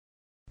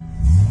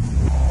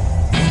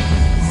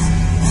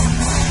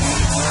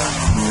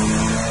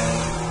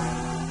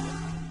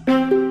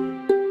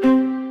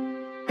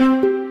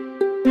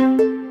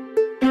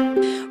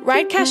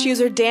RideCache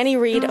user Danny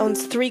Reed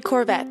owns 3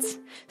 Corvettes.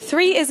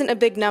 3 isn't a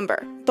big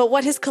number, but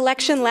what his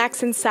collection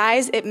lacks in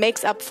size, it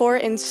makes up for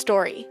in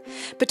story.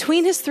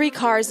 Between his 3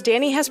 cars,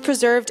 Danny has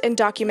preserved and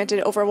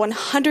documented over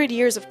 100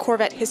 years of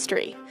Corvette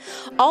history.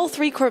 All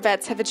 3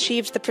 Corvettes have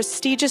achieved the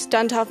prestigious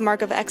Duntov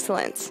Mark of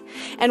Excellence,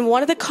 and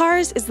one of the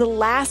cars is the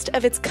last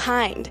of its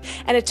kind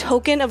and a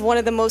token of one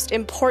of the most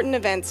important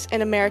events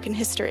in American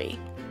history.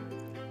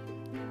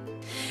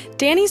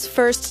 Danny's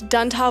first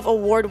Duntov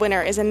Award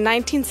winner is a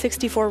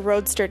 1964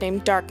 Roadster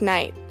named Dark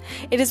Knight.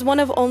 It is one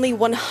of only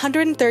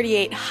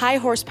 138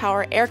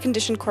 high-horsepower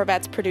air-conditioned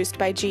Corvettes produced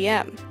by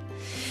GM.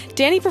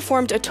 Danny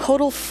performed a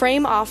total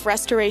frame-off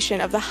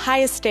restoration of the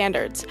highest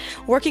standards,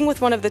 working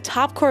with one of the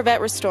top Corvette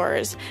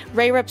restorers,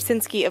 Ray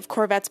Repczynski of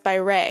Corvettes by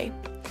Ray.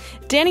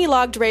 Danny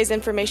logged Ray's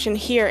information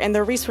here in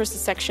the resources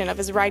section of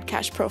his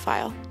RideCache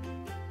profile.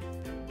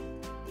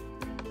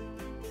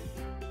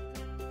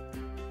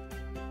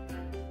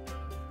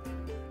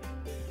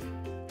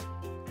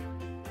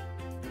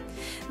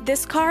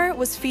 This car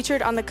was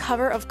featured on the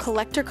cover of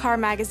Collector Car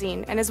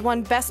magazine and has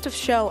won Best of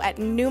Show at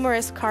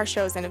numerous car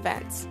shows and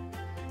events.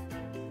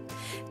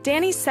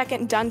 Danny's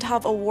second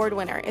Duntov Award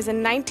winner is a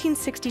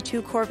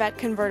 1962 Corvette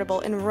convertible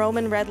in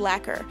Roman red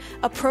lacquer,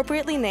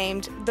 appropriately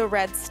named the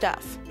Red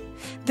Stuff.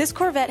 This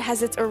Corvette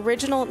has its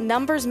original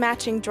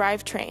numbers-matching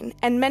drivetrain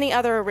and many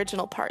other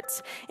original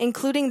parts,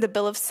 including the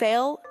bill of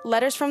sale,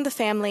 letters from the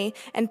family,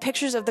 and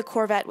pictures of the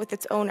Corvette with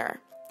its owner.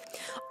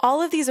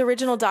 All of these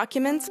original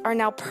documents are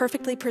now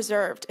perfectly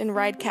preserved in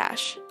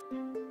RideCache.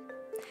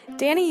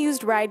 Danny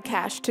used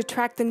RideCache to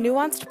track the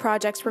nuanced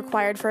projects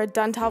required for a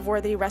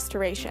Duntov-worthy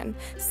restoration,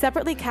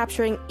 separately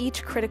capturing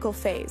each critical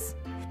phase.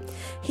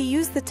 He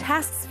used the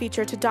Tasks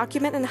feature to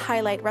document and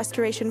highlight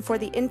restoration for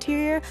the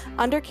interior,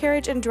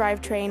 undercarriage and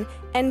drivetrain,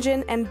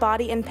 engine, and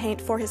body and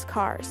paint for his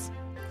cars.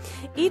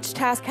 Each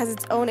task has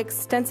its own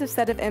extensive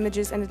set of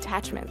images and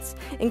attachments,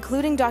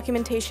 including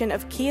documentation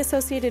of key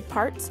associated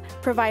parts,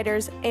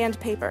 providers, and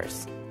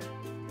papers.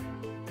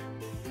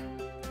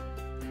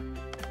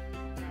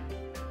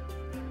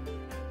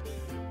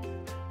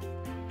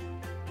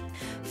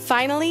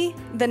 Finally,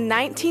 the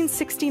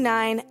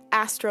 1969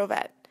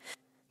 Astrovette.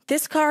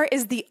 This car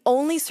is the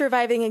only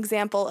surviving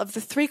example of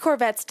the 3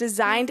 Corvettes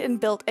designed and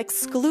built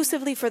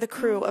exclusively for the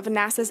crew of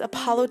NASA's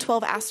Apollo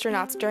 12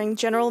 astronauts during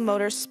General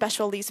Motors'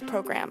 Special Lease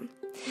program.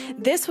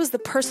 This was the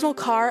personal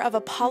car of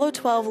Apollo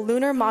 12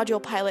 lunar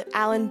module pilot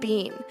Alan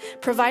Bean,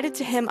 provided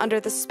to him under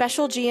the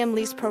special GM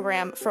lease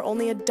program for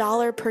only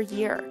 $1 per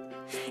year.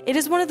 It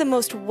is one of the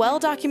most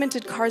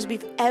well-documented cars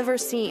we've ever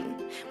seen,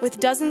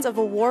 with dozens of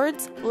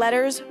awards,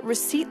 letters,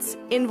 receipts,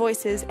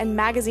 invoices, and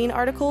magazine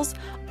articles,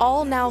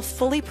 all now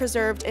fully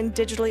preserved and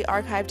digitally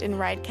archived in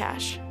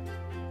RideCache.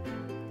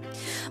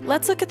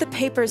 Let's look at the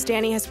papers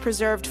Danny has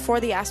preserved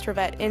for the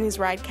Astrovette in his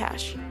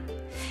RideCache.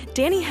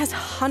 Danny has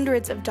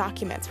hundreds of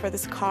documents for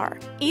this car,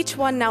 each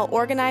one now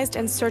organized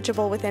and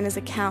searchable within his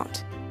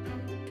account.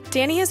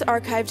 Danny has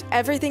archived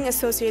everything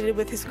associated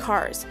with his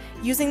cars,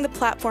 using the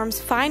platform's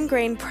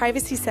fine-grained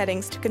privacy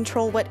settings to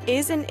control what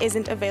is and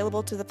isn't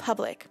available to the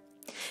public.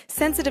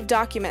 Sensitive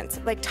documents,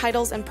 like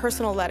titles and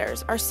personal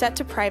letters, are set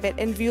to private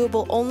and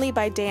viewable only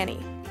by Danny.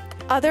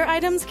 Other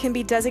items can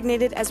be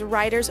designated as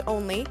riders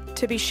only,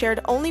 to be shared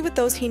only with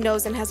those he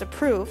knows and has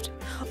approved,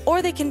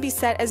 or they can be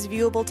set as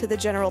viewable to the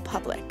general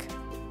public.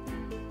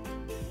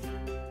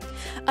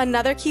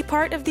 Another key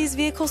part of these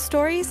vehicle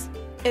stories?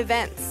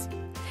 Events.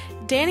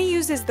 Danny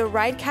uses the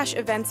RideCache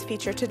Events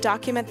feature to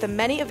document the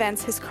many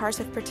events his cars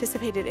have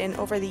participated in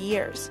over the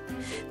years.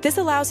 This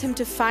allows him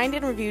to find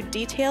and review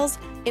details,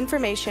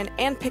 information,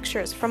 and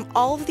pictures from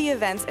all of the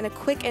events in a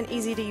quick and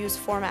easy-to-use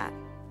format.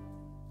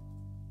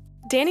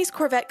 Danny's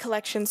Corvette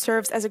collection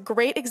serves as a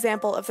great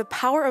example of the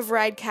power of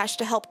RideCache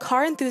to help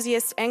car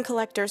enthusiasts and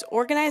collectors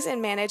organize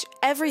and manage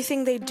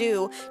everything they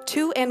do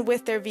to and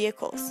with their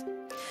vehicles.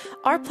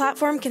 Our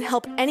platform can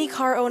help any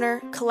car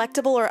owner,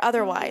 collectible or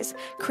otherwise,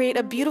 create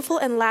a beautiful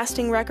and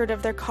lasting record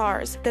of their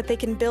cars that they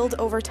can build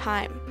over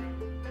time.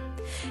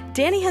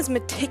 Danny has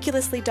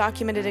meticulously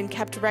documented and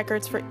kept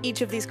records for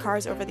each of these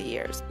cars over the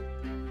years.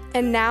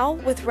 And now,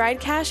 with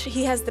RideCache,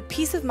 he has the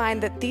peace of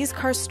mind that these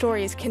car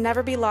stories can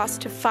never be lost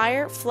to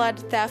fire, flood,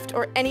 theft,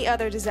 or any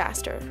other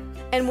disaster.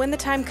 And when the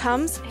time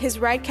comes, his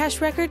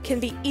RideCache record can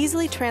be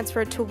easily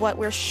transferred to what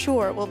we're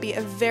sure will be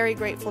a very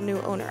grateful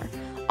new owner,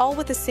 all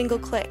with a single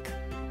click.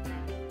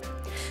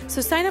 So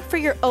sign up for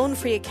your own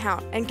free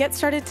account and get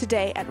started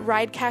today at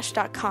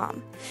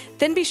ridecache.com.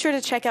 Then be sure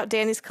to check out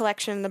Danny's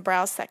collection in the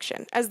Browse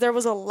section, as there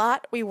was a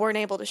lot we weren't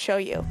able to show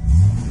you.